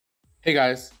Hey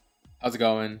guys, how's it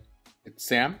going? It's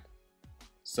Sam.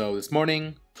 So this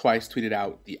morning, Twice tweeted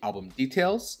out the album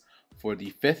details for the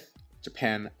fifth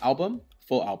Japan album,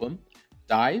 full album,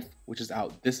 Dive, which is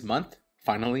out this month.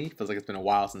 Finally, feels like it's been a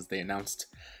while since they announced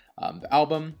the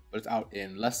album, but it's out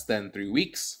in less than 3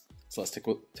 weeks. So let's take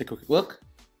a quick look.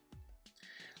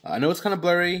 I know it's kind of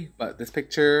blurry, but this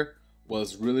picture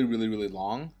was really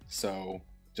long, so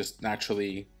just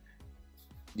naturally,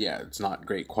 yeah, it's not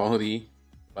great quality.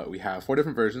 But we have 4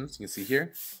 different versions, you can see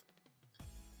here.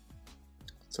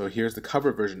 So here's the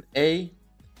cover version A.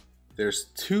 There's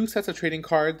 2 sets of trading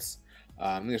cards.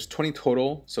 There's 20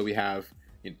 total, so we have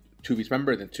 2 of each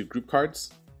member, then 2 group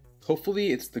cards.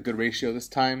 Hopefully it's the good ratio this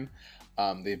time.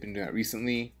 They've been doing that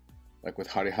recently, like with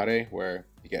Hare Hare, where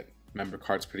you get member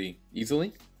cards pretty easily.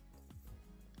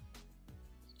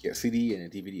 You get a CD and a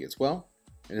DVD as well.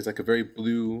 And it's like a very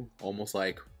blue, almost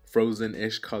like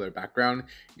Frozen-ish color background,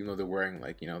 even though they're wearing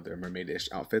like, their mermaid-ish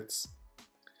outfits.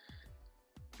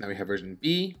 Now we have version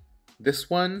B. This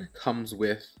one comes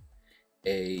with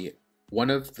one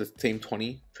of the same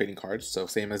 20 trading cards, so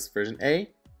same as version A.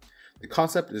 The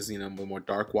concept is, a more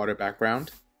dark water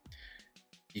background.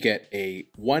 You get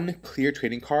one clear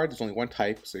trading card. There's only one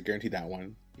type, so guaranteed that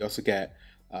one. You also get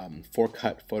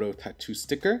 4-cut photo tattoo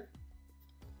sticker,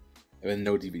 and then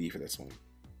no DVD for this one.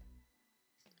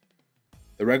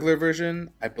 The regular version,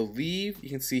 I believe you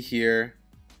can see here,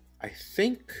 I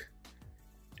think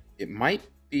it might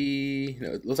be,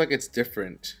 it looks like it's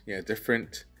different. Yeah,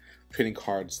 different trading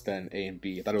cards than A and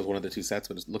B. I thought it was one of the 2 sets,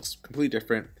 but it looks completely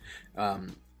different. At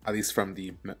least from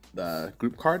the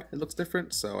group card, it looks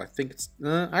different. So I think it's,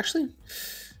 actually,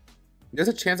 there's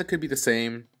a chance it could be the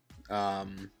same.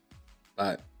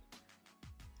 But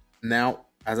now,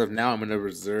 as of now, I'm going to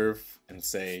reserve and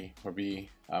say, or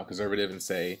be conservative and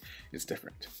say it's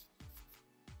different.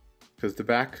 Because the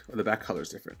back color is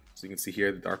different. So you can see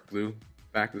here the dark blue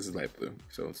back, this is light blue,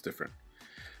 so it's different.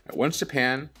 Right, one's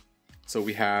Japan, so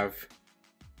we have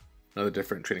another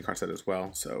different trading card set as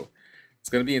well. So it's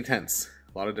going to be intense.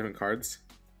 A lot of different cards.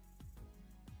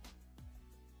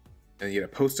 And you get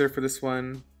a poster for this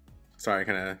one. Sorry, I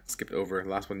kind of skipped over. The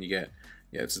last one you get,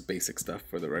 it's just basic stuff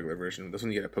for the regular version. This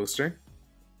one you get a poster.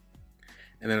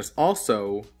 And then there's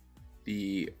also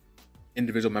the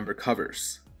individual member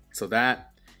covers. So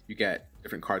that you get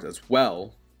different cards as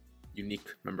well. Unique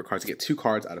member cards. You get 2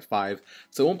 cards out of 5.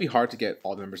 So it won't be hard to get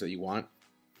all the members that you want.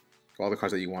 All the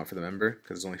cards that you want for the member.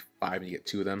 Because there's only 5 and you get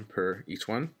 2 of them per each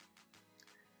one.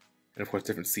 And of course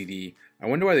different CD. I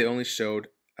wonder why they only showed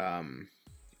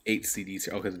 8 CDs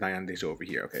here. Oh, because 9 they show over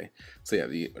here. Okay. So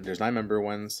yeah, there's 9 member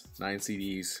ones. 9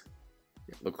 CDs.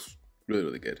 It looks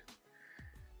really good.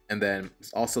 And then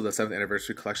it's also the 7th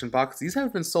anniversary collection box. These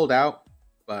haven't been sold out,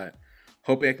 but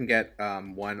hoping I can get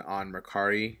one on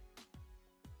Mercari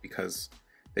because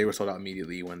they were sold out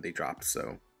immediately when they dropped.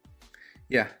 So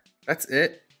yeah, that's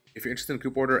it. If you're interested in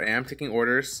group order, I am taking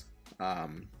orders,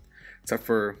 except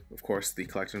for, of course, the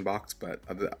collection box, but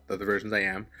the other versions I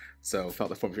am. So fill out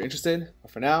the form if you're interested.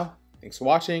 But for now, thanks for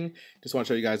watching. Just want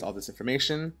to show you guys all this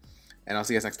information, and I'll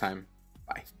see you guys next time.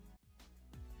 Bye.